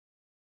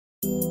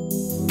Sipping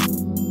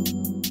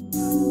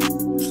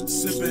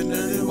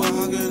and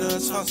walking a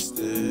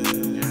toasted.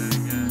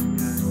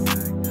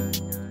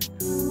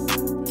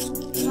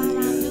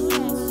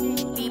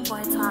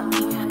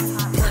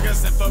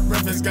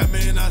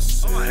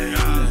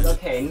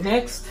 Okay,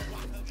 next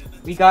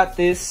we got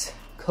this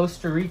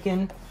Costa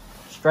Rican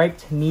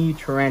striped knee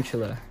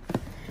tarantula.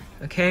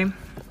 Okay,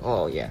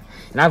 oh yeah,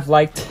 and I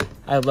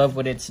love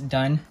what it's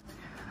done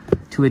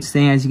to its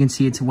thing. As you can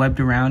see, it's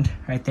webbed around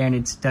right there, and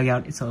it's dug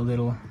out. It's a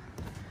little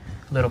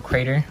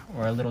crater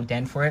or a little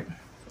dent for it.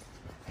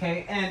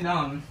 Okay,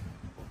 and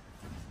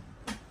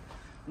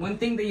one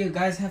thing that you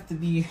guys have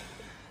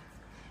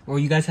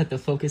to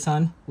focus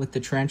on with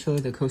the tarantula,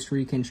 the Costa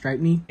Rican striped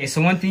knee. Okay,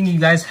 so one thing you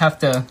guys have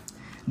to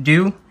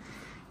do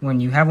when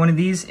you have one of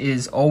these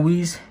is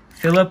always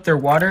fill up their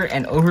water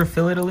and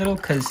overfill it a little,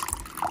 because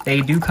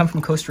they do come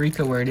from Costa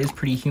Rica where it is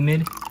pretty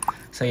humid.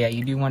 So yeah,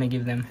 you do want to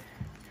give them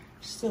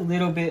just a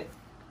little bit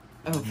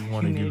of You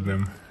want to give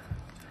them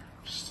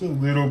just a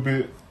little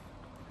bit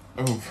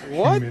of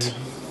What? humidity.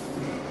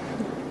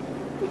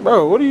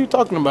 Bro, what are you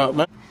talking about,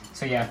 man?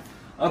 So yeah,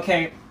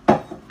 okay,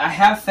 I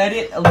have fed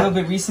it a little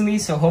bit recently,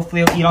 so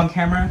hopefully it'll eat on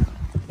camera.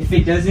 If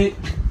it doesn't,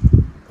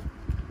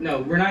 no,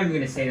 we're not even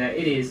gonna say that.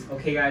 It is.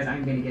 Okay guys,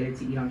 I'm gonna get it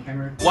to eat on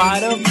camera. Why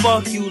the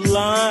fuck you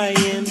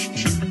lying?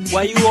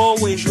 Why you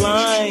always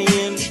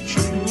lying?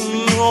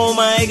 Oh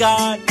my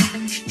god.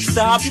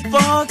 Stop your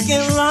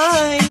fucking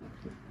lying.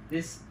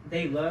 This,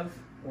 they love,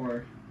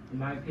 or in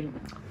my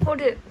opinion,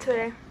 Hold it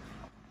today.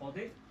 hold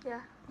it.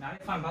 Yeah. Not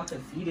if I'm about to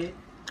feed it.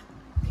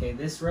 Okay,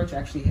 this roach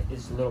actually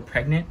is a little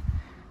pregnant,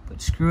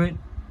 but screw it.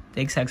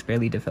 The egg sack's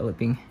barely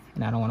developing,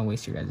 and I don't want to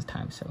waste your guys'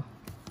 time, so.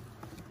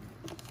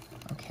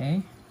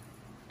 Okay,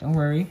 don't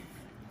worry.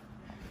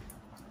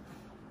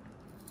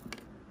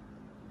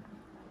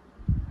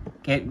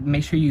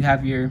 Make sure you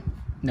have get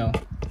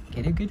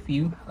a good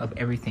view of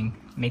everything.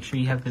 Make sure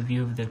you have the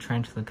view of the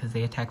tarantula, because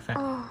they attack fast.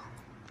 Oh.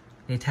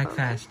 They attack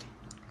fast.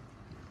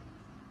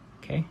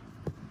 Okay.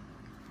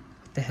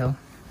 What the hell?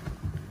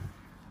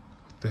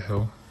 The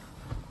hell?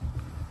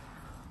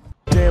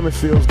 Damn, it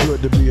feels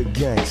good to be a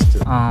gangster.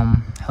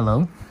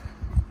 Hello?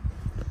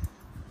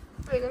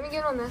 Wait, let me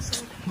get on this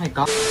side. Oh my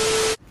god.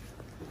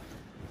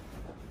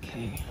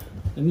 Okay.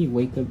 Let me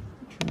wake up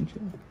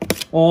tarantula.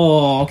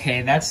 Oh,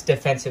 okay. That's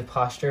defensive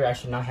posture. I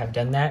should not have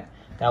done that.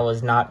 That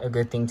was not a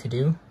good thing to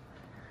do.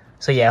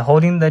 So yeah,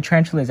 holding the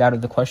tarantula is out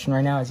of the question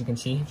right now, as you can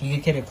see. If you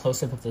could get a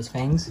close-up of those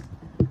fangs.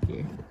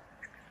 Here.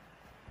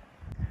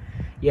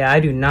 Yeah, I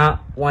do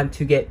not want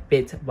to get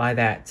bit by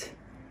that.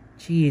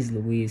 Jeez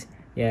Louise.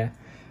 Yeah.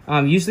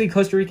 Usually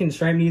Costa Rican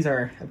striped knees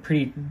are a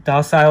pretty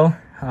docile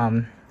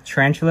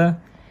tarantula,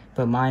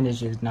 but mine is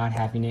just not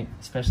having it,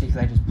 especially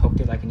because I just poked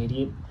it like an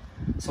idiot.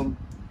 So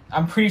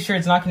I'm pretty sure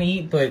it's not going to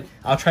eat, but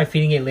I'll try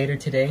feeding it later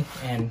today,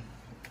 and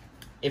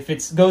if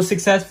it goes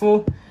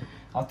successful,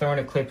 I'll throw in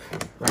a clip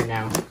right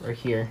now or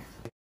here.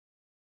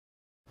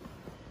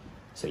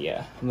 So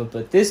yeah, I'm gonna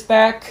put this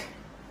back,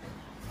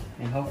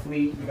 and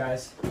hopefully you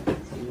guys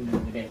see you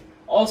in the day.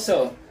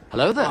 Also,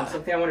 Hello there.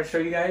 something I want to show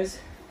you guys.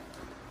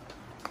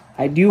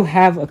 I do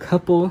have a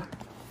couple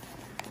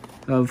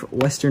of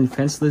Western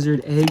fence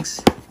lizard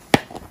eggs.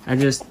 I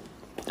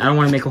don't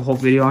want to make a whole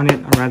video on it.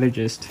 I'd rather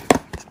just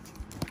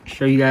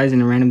show you guys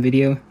in a random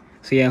video.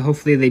 So yeah,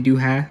 hopefully they do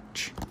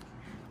hatch.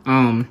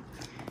 Look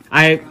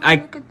at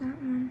that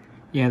one.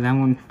 Yeah, that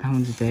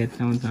one's dead.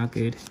 That one's not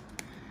good.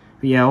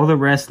 But yeah, all the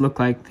rest look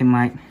like they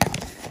might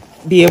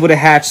be able to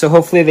hatch. So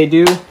hopefully they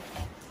do.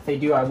 If they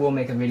do, I will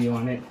make a video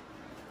on it.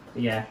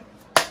 But yeah.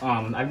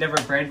 I've never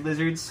bred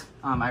lizards.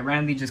 I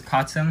randomly just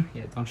caught some.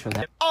 Yeah, don't show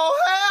that. Oh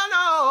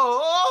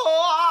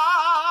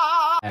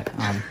hell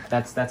no.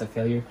 That's a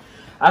failure.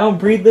 I don't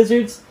breed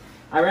lizards.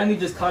 I randomly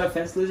just caught a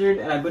fence lizard,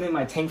 and I put it in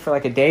my tank for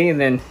like a day, and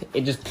then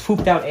it just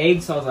pooped out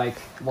eggs. So I was like,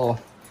 well,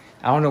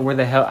 I don't know where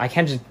the hell. I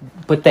can't just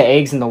put the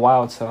eggs in the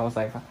wild. So I was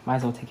like, might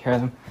as well take care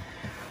of them.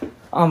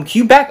 Can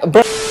you back,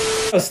 bro?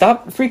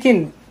 Stop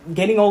freaking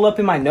getting all up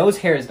in my nose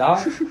hairs,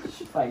 dog.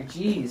 Like,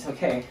 jeez.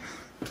 Okay.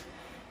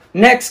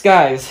 Next,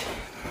 guys.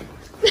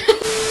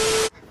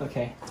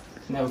 Okay,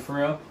 no, for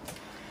real.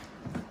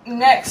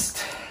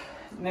 Next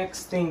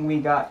thing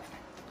we got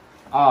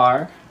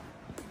are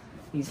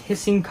these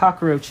hissing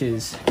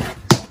cockroaches.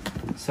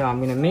 So I'm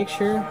gonna make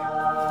sure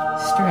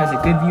sister has a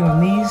good view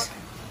on these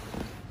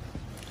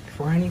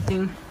before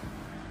anything.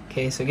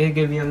 Okay, so get a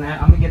good view on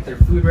that. I'm gonna get their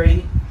food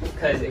ready,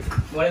 because if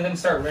one of them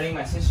start running,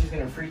 my sister's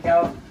gonna freak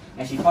out,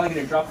 and she's probably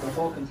gonna drop the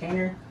whole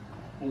container.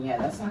 And yeah,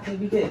 that's not gonna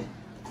be good.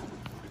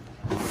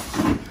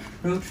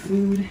 Roach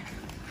food.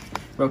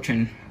 Roach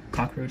and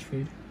cockroach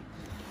food.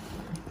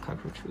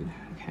 Cockroach food,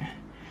 okay.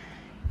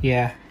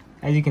 Yeah,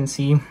 as you can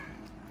see,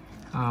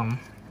 I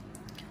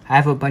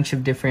have a bunch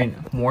of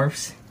different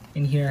morphs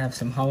in here. I have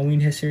some Halloween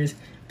hissers,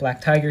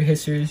 black tiger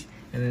hissers,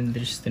 and then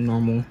there's the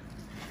normal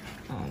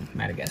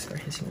Madagascar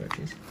hissing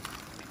roaches.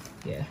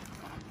 Yeah,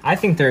 I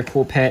think they're a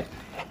cool pet.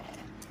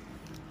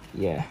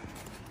 Yeah.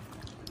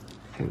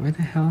 Okay, where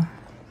the hell?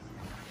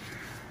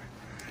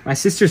 My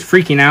sister's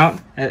freaking out.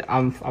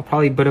 I'll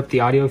probably put up the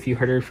audio if you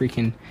heard her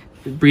freaking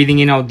breathing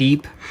in all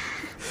deep.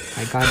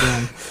 Like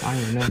goddamn, I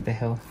don't even know what the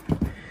hell.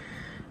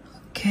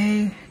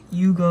 Okay,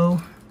 you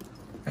go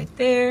right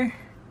there.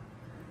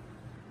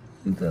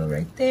 You go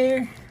right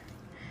there.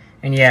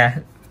 And yeah,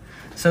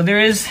 so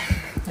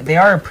they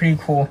are a pretty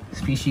cool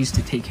species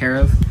to take care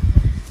of.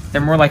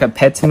 They're more like a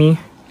pet to me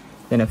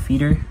than a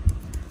feeder.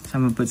 So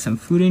I'm gonna put some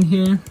food in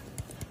here.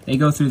 They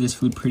go through this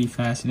food pretty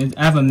fast. And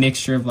I have a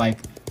mixture of like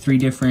 3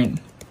 different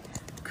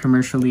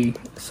commercially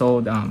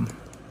sold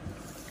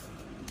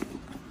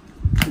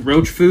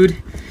roach food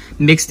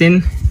mixed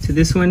in to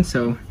this one,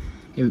 so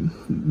it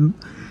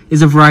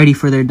is a variety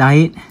for their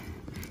diet.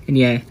 And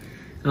yeah,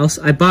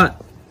 I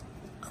bought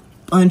a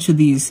bunch of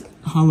these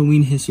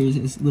Halloween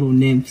hissers as little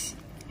nymphs,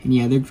 and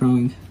yeah, they're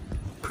growing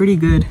pretty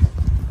good.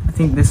 I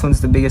think this one's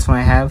the biggest one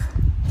I have,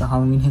 the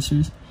Halloween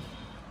hissers.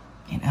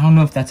 And I don't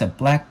know if that's a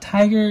black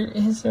tiger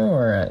hisser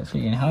or a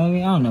freaking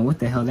Halloween. I don't know what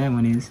the hell that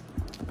one is.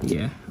 But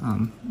yeah,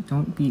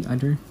 don't be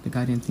under the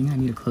goddamn thing. I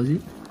need to close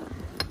it.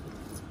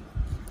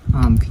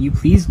 Can you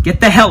please get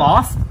the hell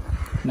off?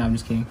 No, I'm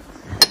just kidding.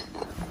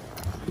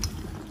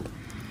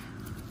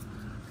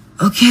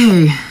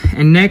 Okay,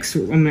 and next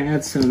I'm gonna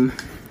add some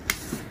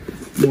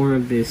more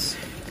of this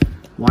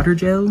water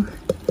gel.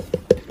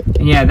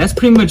 And yeah, that's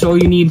pretty much all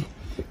you need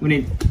when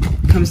it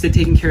comes to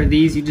taking care of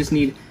these. You just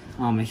need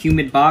a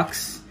humid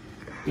box.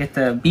 You have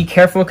to be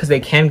careful because they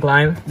can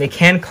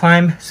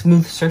climb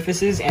smooth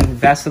surfaces, and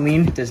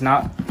Vaseline does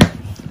not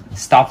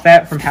stop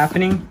that from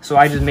happening. So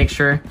I just make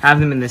sure have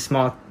them in this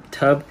small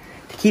tub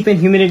to keep in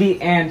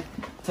humidity and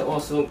to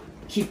also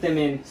keep them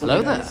in so they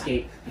don't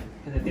escape.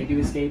 Because if they do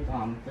escape,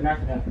 they're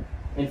not gonna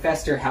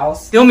infest your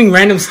house. Filming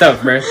random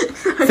stuff, bro.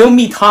 Film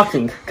me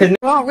talking. Cause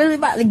I'm really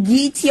about to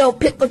get your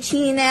pickle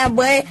chin that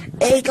boy,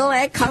 egg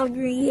like collard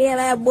green head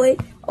that boy.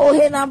 Oh,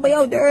 head that boy,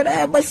 yo, dirt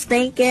that boy,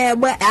 stink that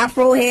boy,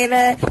 afro head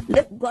that,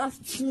 lip gloss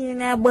chin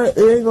that boy,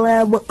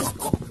 ugly boy,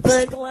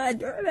 ugly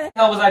dirt that. what the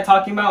hell was I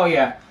talking about? Oh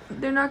yeah.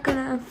 They're not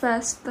gonna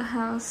infest the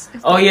house.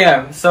 Oh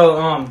yeah.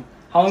 So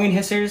Halloween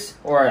hissers,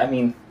 or I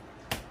mean,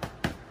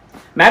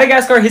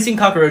 Madagascar hissing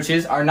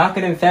cockroaches are not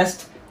gonna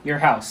infest your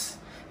house,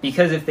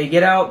 because if they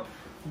get out,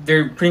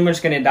 they're pretty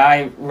much gonna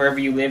die wherever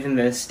you live in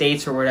the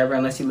States or whatever,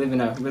 unless you live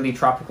in a really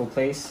tropical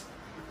place,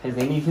 because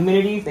they need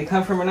humidity. They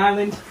come from an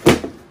island,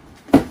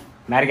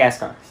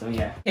 Madagascar. So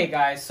yeah. Okay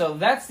guys, so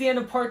that's the end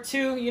of part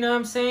 2, you know what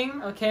I'm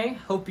saying? Okay,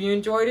 hope you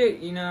enjoyed it,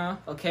 you know.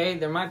 Okay,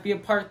 there might be a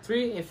part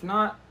 3. If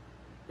not,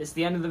 it's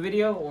the end of the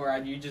video, or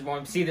you just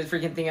won't see this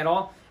freaking thing at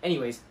all.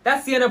 Anyways,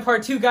 that's the end of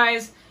part 2,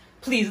 guys.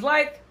 Please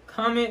like,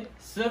 comment,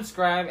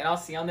 subscribe, and I'll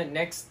see you on the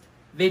next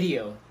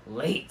video.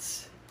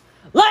 Lights!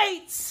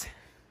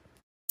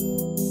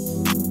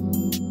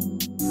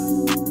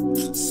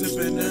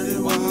 Sipping dirty,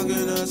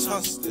 walking a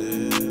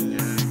toasted.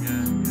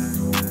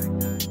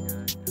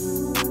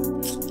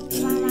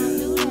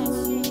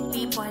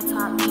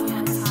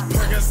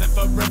 Percocet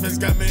for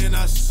breakfast got me in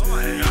a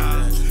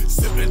shit.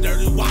 Sipping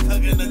dirty, walk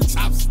hugging a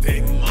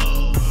chopstick.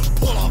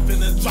 Pull off in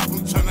the drop, I'm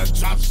tryna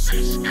drop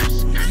shit.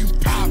 You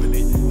popping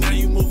it, now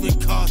you moving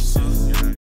cars.